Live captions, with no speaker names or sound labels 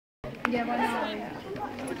Yeah, why not?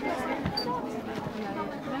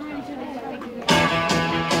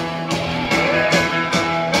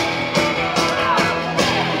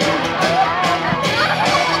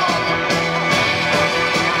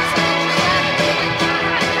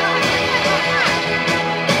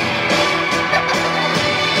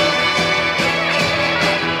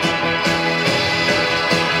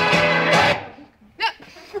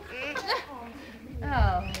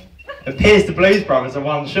 It appears the Blues Brothers are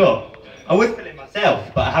one short. I would fill it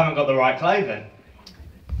myself, but I haven't got the right clothing.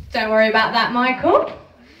 Don't worry about that, Michael.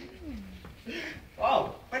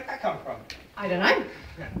 Whoa, where'd that come from? I don't know.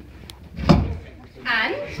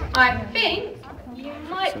 And I think you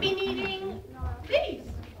might be needing these.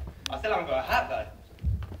 I still haven't got a hat though.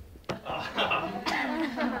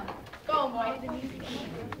 Go on, boy.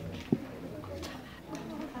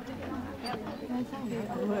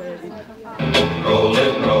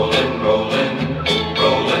 Rollin', rollin', rollin',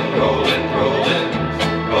 rollin', rollin', rollin', rollin',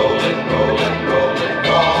 rollin', rollin',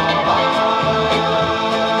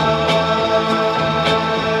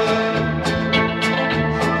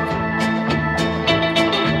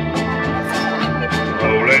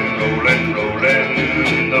 rollin', rollin',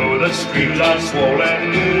 rollin', though the streams are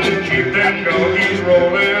swollen, keep them doggies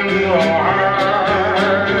rollin' hard.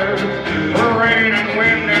 Rain and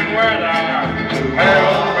wind and weather,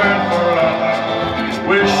 hell bent for leather,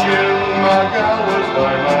 wishing my gal was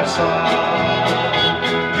by my side.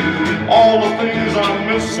 All the things I'm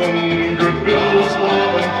missing, good Bill